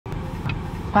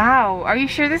Wow, are you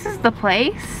sure this is the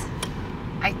place?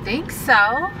 I think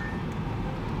so.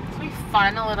 It's gonna be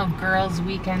fun, a little girls'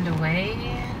 weekend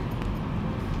away.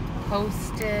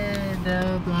 Hosted,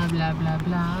 blah, blah, blah,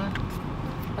 blah.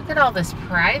 Look at all this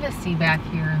privacy back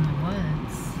here in the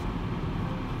woods.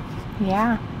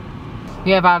 Yeah.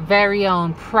 We have our very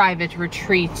own private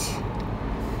retreat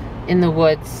in the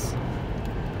woods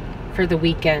for the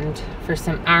weekend for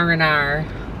some R&R.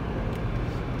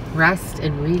 Rest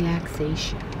and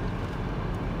relaxation.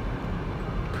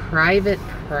 Private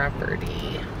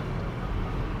property.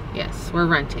 Yes, we're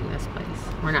renting this place.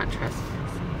 We're not trespassing.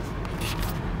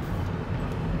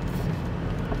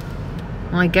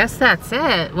 Well, I guess that's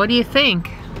it. What do you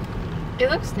think? It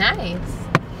looks nice.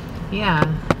 Yeah.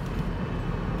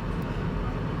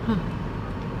 Huh.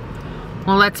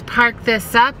 Well, let's park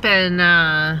this up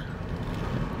and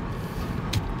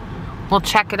we'll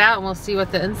check it out and we'll see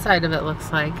what the inside of it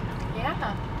looks like.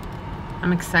 Yeah.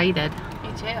 I'm excited. Me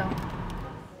too.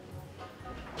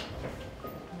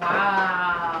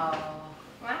 Wow.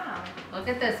 Wow. Look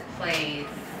at this place.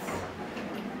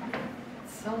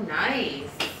 It's so nice.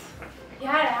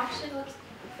 Yeah, it actually looks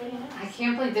pretty nice. I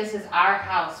can't believe this is our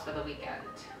house for the weekend.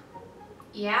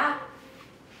 Yeah.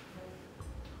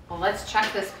 Well, let's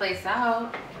check this place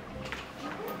out.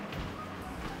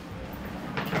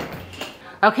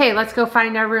 Okay, let's go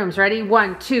find our rooms. Ready?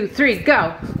 1, 2, 3,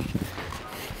 go.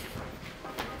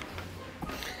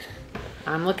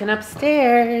 I'm looking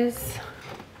upstairs.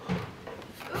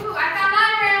 Ooh, I found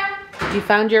my room. You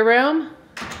found your room?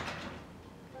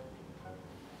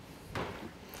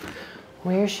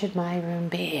 Where should my room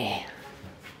be?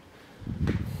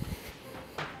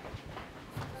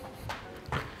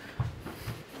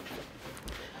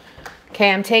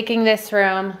 Okay, I'm taking this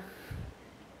room.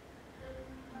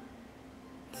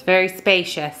 It's very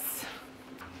spacious.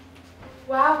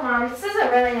 Wow, Mom, this is a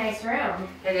really nice room.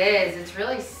 It is. It's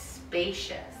really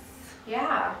spacious.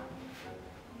 Yeah.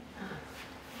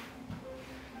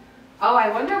 Oh, I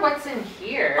wonder what's in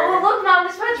here. Oh, look, Mom,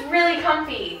 this one's really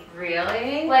comfy.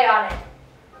 Really? Lay on it.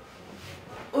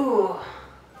 Ooh.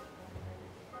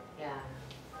 Yeah.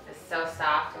 It's so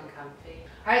soft and comfy.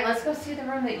 All right, let's go see the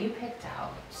room that you picked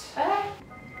out. Okay.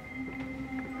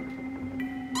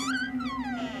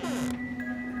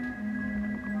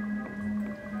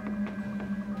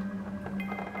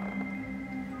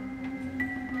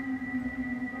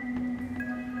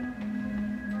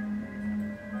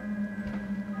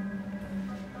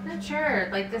 Not sure.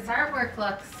 Like, this artwork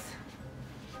looks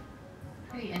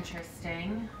pretty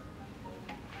interesting.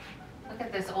 Look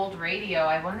at this old radio.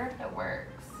 I wonder if it works.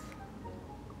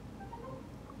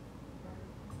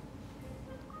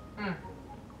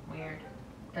 Weird.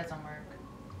 Doesn't work.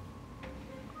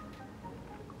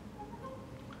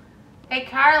 Hey,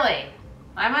 Carly.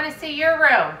 I want to see your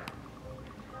room.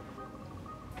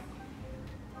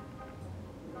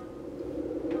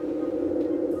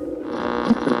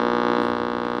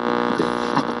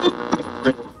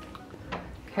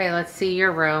 Okay, let's see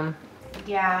your room.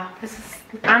 Yeah, this is.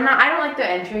 I don't like the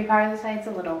entry part of the site. It's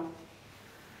a little.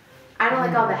 I don't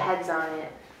like all the heads on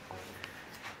it.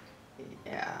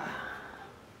 Yeah.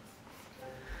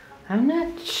 I'm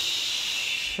not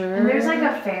sure. And there's like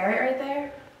a ferret right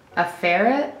there. A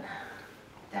ferret?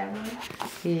 That one.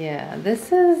 Yeah,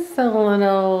 this is a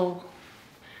little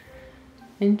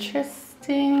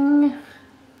interesting.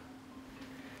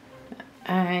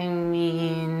 I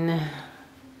mean,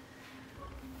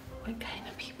 what kind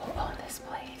of people own this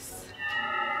place?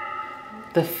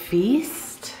 The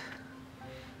Feast?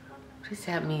 What does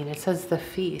that mean? It says The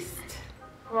Feast.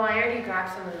 Well, I already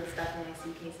grabbed some of the stuff in my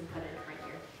suitcase and put it right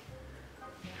here.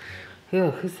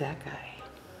 Ew, who's that guy?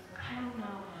 I don't know.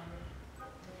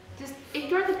 Just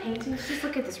ignore the paintings. Just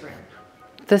look at this room.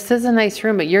 This is a nice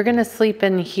room, but you're gonna sleep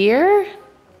in here?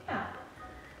 Yeah.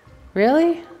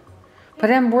 Really? But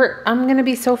I'm gonna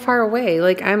be so far away.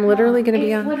 Like, I'm literally gonna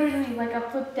be on. It's literally like a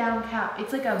flip down couch.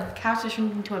 It's like a couch that's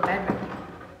turned into a bedroom.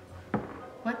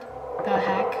 What the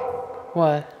heck?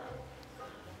 What?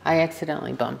 I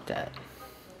accidentally bumped it.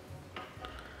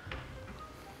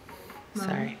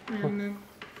 Sorry.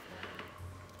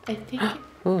 I think.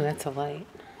 Oh, that's a light.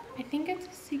 I think it's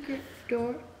a secret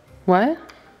door. What?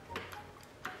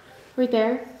 Right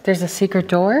there. There's a secret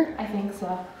door? I think so.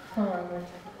 Hold on 1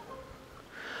 second.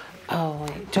 Oh,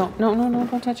 wait. No,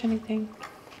 don't touch anything.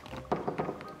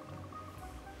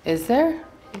 Is there?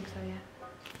 I think so, yeah.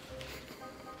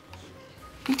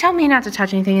 You tell me not to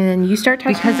touch anything and then you start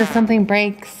touching. Because if something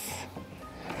breaks,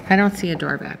 I don't see a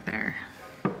door back there.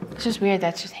 It's just weird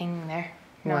that's just hanging there.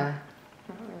 What?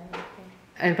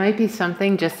 It might be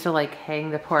something just to like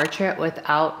hang the portrait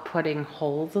without putting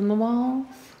holes in the walls.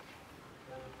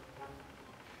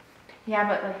 Yeah,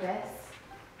 but like this.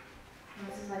 And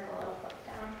this is like a little flip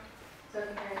down. So if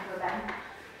you're gonna go bed.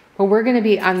 Well, we're gonna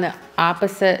be on the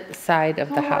opposite side of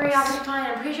the Don't worry, I'll house. be fine.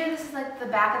 I'm pretty sure this is like the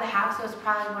back of the house, so it's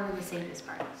probably one of the safest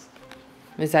parts.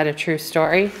 Is that a true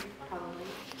story? Probably.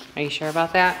 Are you sure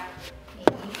about that?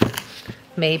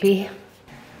 Maybe. Maybe.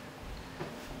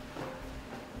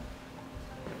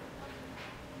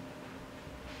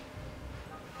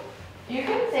 You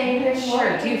can say anything you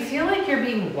want. Do you feel like you're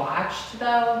being watched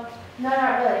though? No,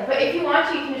 not really. But if you want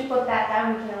to, you can just put that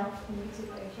down. You can see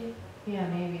crazy. Yeah,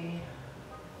 maybe.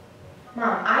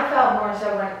 Mom, I felt more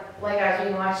so when, like I was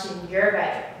being watched in your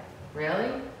bedroom.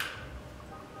 Really?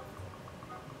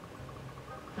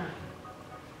 Huh.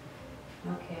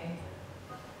 Okay.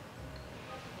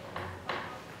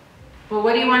 Well,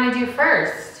 what do you want to do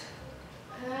first?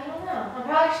 I don't know. I'm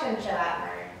probably just gonna chill out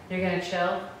more. You're gonna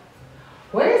chill?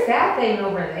 What is that thing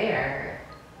over there?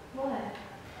 What?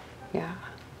 Yeah,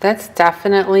 that's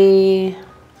definitely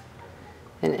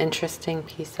an interesting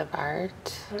piece of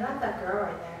art. What about that girl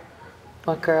right there?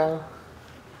 What girl?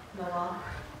 The wall.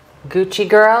 Gucci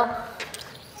girl?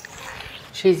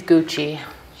 She's Gucci.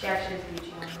 She actually is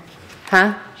Gucci on her.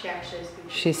 Huh? She actually is Gucci.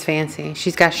 She's fancy.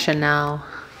 She's got Chanel.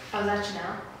 Oh, is that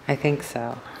Chanel? I think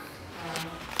so.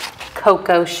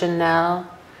 Coco Chanel.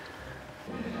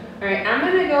 All right, I'm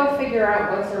gonna go figure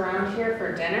out what's around here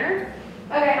for dinner.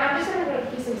 Okay, I'm just gonna go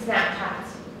do some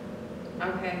Snapchats.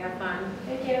 Okay, have fun.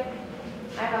 Thank you.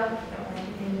 I will.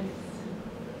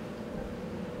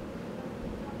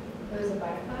 It was a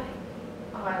butterfly?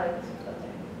 Oh, I like this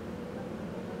filter.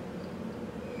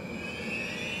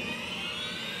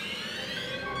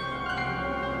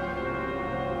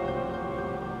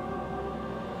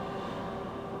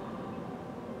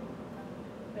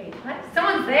 Wait, what?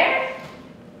 Someone's there?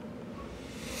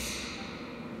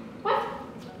 What?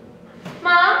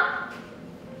 Mom?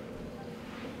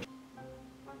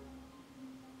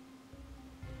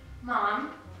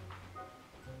 Mom?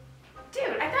 Dude,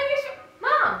 I thought you were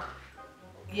Mom!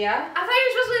 Yeah? I thought you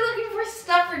were supposed to be looking for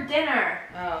stuff for dinner.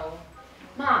 Oh.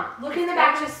 Mom, look in the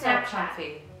back of Just Snapchat.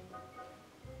 comfy.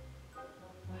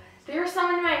 There was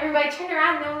someone in my room, but I turned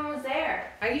around and no one was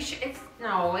there. Are you sure?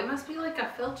 No, it must be like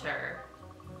a filter.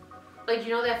 Like,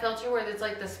 you know that filter where there's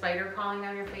like the spider crawling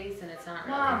down your face and it's not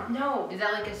really? Mom, no. Is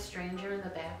that like a stranger in the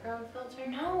background filter?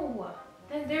 No.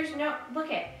 There's no,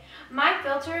 look it. My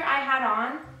filter I had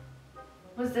on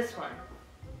was this one.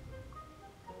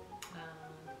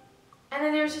 And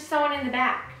then there was just someone in the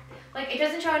back. Like, it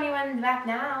doesn't show anyone in the back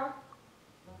now.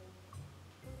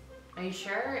 Are you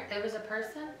sure it was a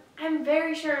person? I'm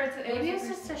very sure Maybe it's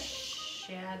just a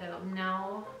shadow.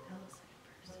 No, that looks like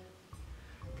a person.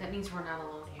 That means we're not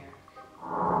alone here.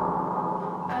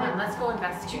 Come on, let's go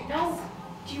investigate. No,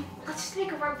 let's just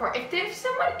make a run for it. If there's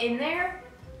someone in there,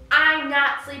 I'm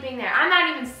not sleeping there. I'm not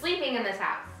even sleeping in this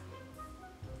house.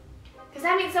 Because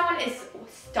that means someone is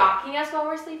stalking us while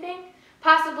we're sleeping?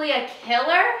 Possibly a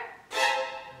killer?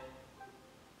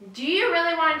 Do you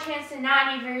really want a chance to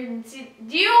not even see?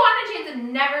 Do you want a chance to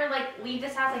never like leave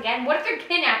this house again? What if they're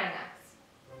kidnapping us?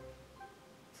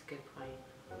 That's a good point.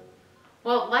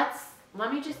 Well, let's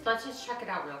just check it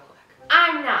out real quick.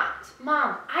 I'm not.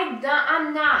 Mom, I'm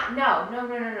not.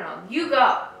 No. You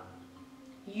go.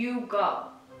 You go.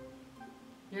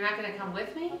 You're not gonna come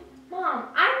with me? Mom,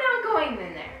 I'm not going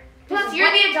in there. Plus,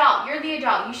 you're the adult. You're the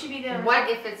adult. You should be the. What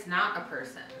if it's not a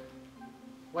person?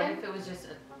 What if it was just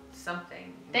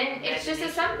something? Then it's just a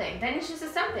something. Then it's just a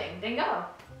something. Then go.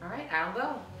 All right, I'll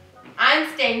go.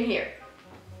 I'm staying here.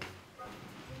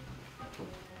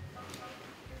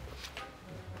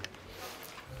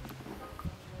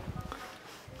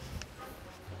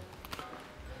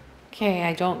 Okay,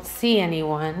 I don't see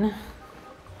anyone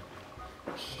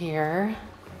here.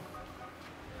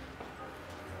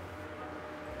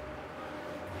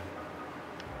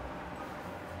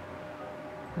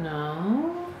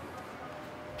 No.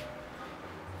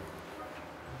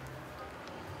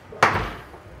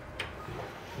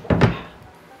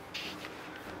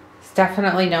 There's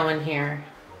definitely no one here.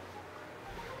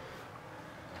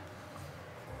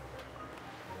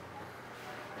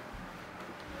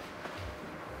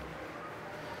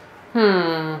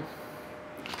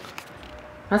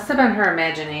 Must have been her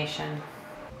imagination.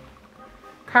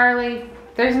 Carly,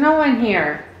 there's no one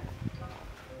here.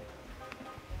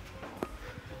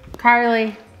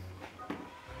 Carly?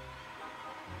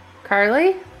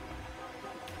 Carly?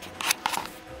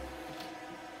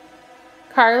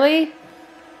 Carly?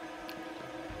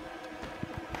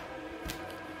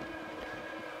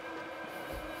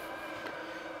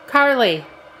 Carly?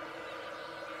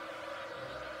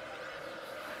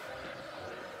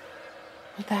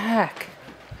 What the heck?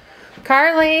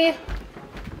 Carly?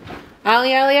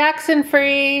 Ollie, Ollie, oxen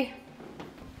free.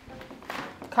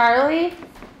 Carlie?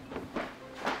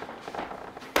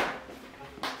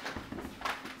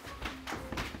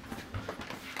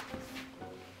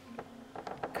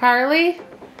 Carlie?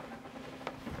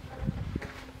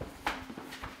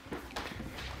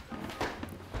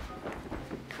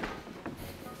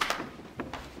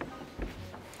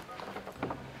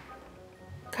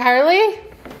 Carlie?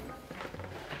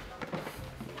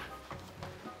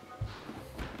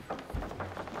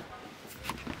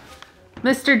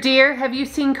 Mr. Deer, have you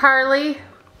seen Carlie?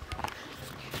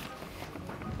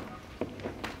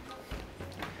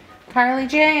 Carlie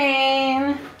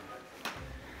Jane.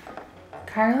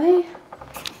 Carlie?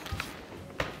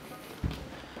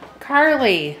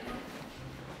 Carlie.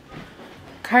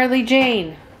 Carlie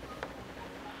Jane.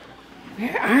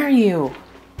 Where are you?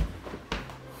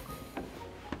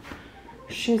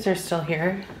 Shoes are still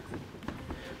here.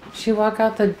 Did she walk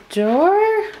out the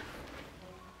door?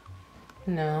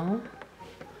 No.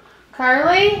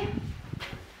 Carlie?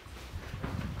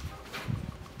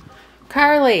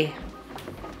 Carlie?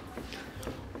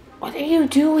 What are you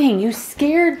doing? You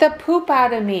scared the poop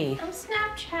out of me. I'm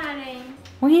Snapchatting.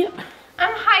 What are you?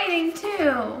 I'm hiding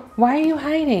too. Why are you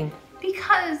hiding?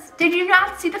 Because, did you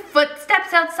not see the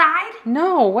footsteps outside?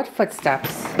 No, what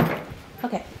footsteps?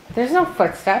 Okay, there's no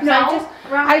footsteps. No,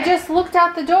 I just looked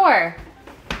out the door.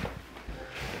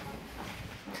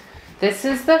 This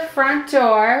is the front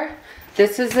door.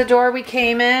 This is the door we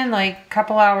came in like a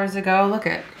couple hours ago. Look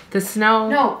at the snow.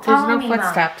 No, there's no me,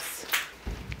 footsteps.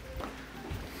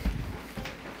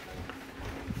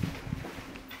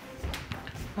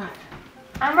 Mom. What?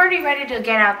 I'm already ready to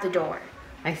get out the door.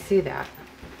 I see that.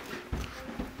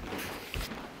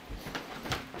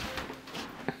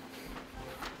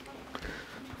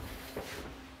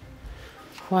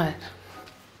 What?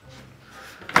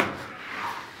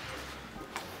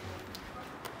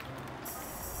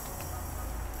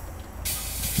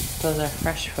 Those are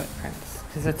fresh footprints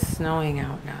because it's snowing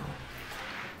out now.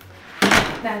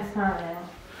 That's not it.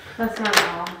 That's not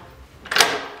all.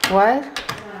 What?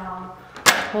 No.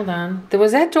 Hold on.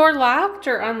 Was that door locked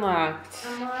or unlocked?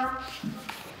 Unlocked.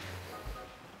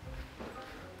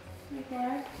 Right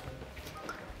there.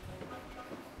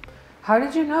 How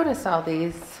did you notice all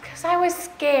these? Because I was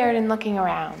scared and looking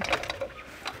around.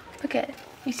 Look at it.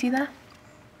 You see that?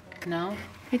 No.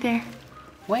 Right there.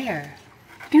 Where?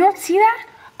 You don't see that?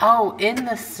 Oh, in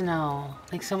the snow.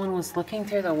 Like someone was looking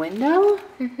through the window?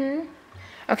 Mm-hmm.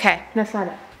 Okay, that's not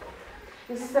it.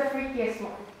 This is the freakiest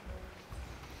one.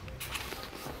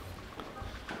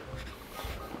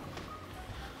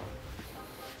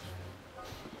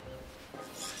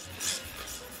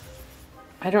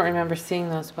 I don't remember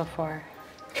seeing those before.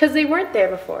 Because they weren't there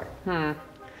before. Oh, I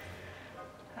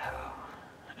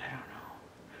don't know.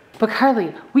 But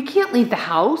Carlie, we can't leave the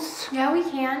house. Yeah, we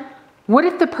can. What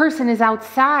if the person is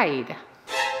outside?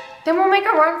 Then we'll make a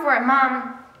run for it,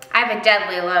 Mom. I have a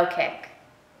deadly low kick.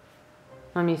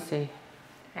 Let me see.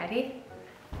 Ready?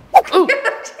 Ooh!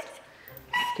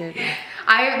 Scared me.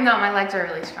 No, my legs are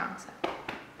really strong, so.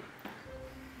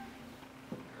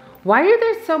 Why are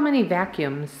there so many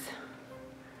vacuums?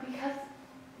 Because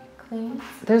it cleans.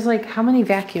 There's like how many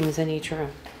vacuums in each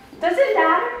room? Does it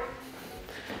matter?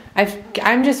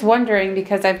 I'm just wondering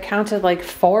because I've counted like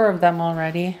 4 of them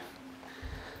already.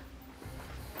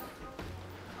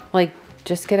 Like,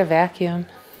 just get a vacuum.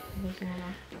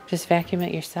 Just vacuum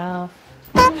it yourself.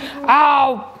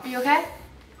 Ow! Are you okay?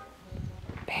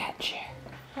 Bad chair.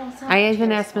 Oh, I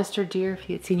even asked Mr. Deer if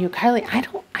he had seen you. Carlie,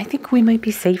 I think we might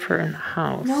be safer in the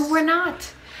house. No, we're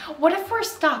not. What if we're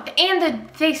stuck? And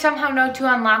they somehow know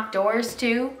to unlock doors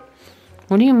too?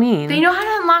 What do you mean? They know how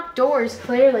to unlock doors,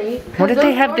 clearly. What if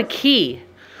they have the key?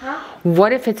 Huh?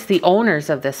 What if it's the owners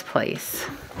of this place?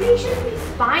 They shouldn't be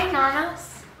spying on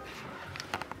us.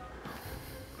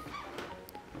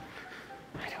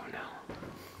 I don't know.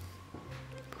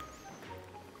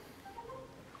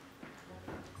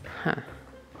 Huh.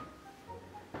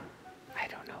 I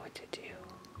don't know what to do.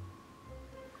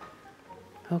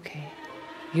 Okay.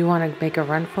 You want to make a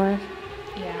run for it?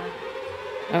 Yeah.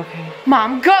 Okay.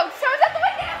 Mom, go! Someone's at the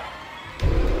window!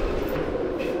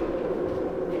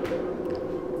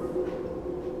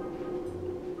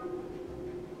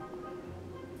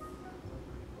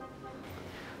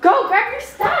 Go, grab your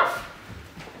stuff!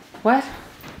 What?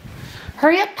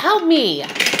 Hurry up, help me!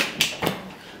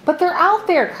 But they're out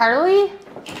there, Carlie.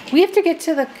 We have to get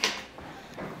to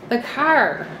the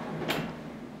car.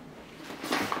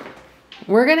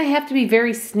 We're gonna have to be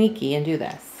very sneaky and do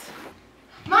this.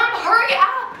 Mom, hurry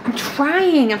up! I'm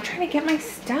trying to get my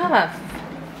stuff.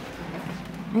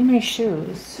 I need my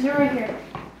shoes. They're right here.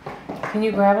 Can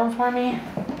you grab them for me?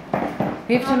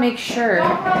 We have to make sure.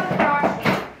 Don't run the garage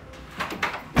gate.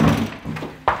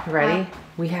 Ready?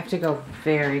 We have to go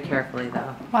very carefully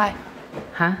though. Why?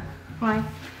 Huh? Why?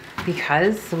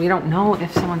 Because we don't know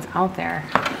if someone's out there.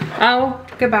 Oh,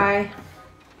 goodbye.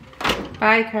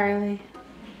 Bye, Carly.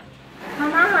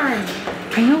 Come on.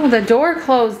 I know, the door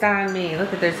closed on me.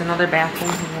 Look, there's another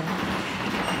bathroom here.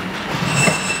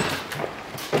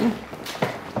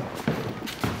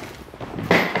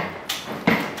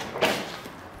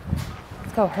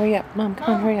 Let's go, hurry up. Mom,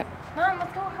 come on, hurry up. Mom,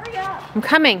 let's go, hurry up. I'm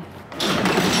coming.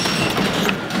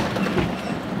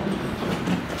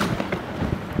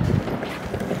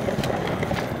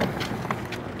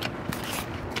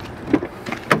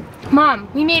 Mom,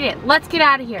 we made it. Let's get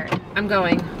out of here. I'm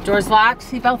going. Doors locked,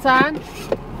 seatbelts on.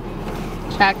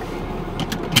 Check.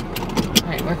 All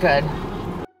right, we're good.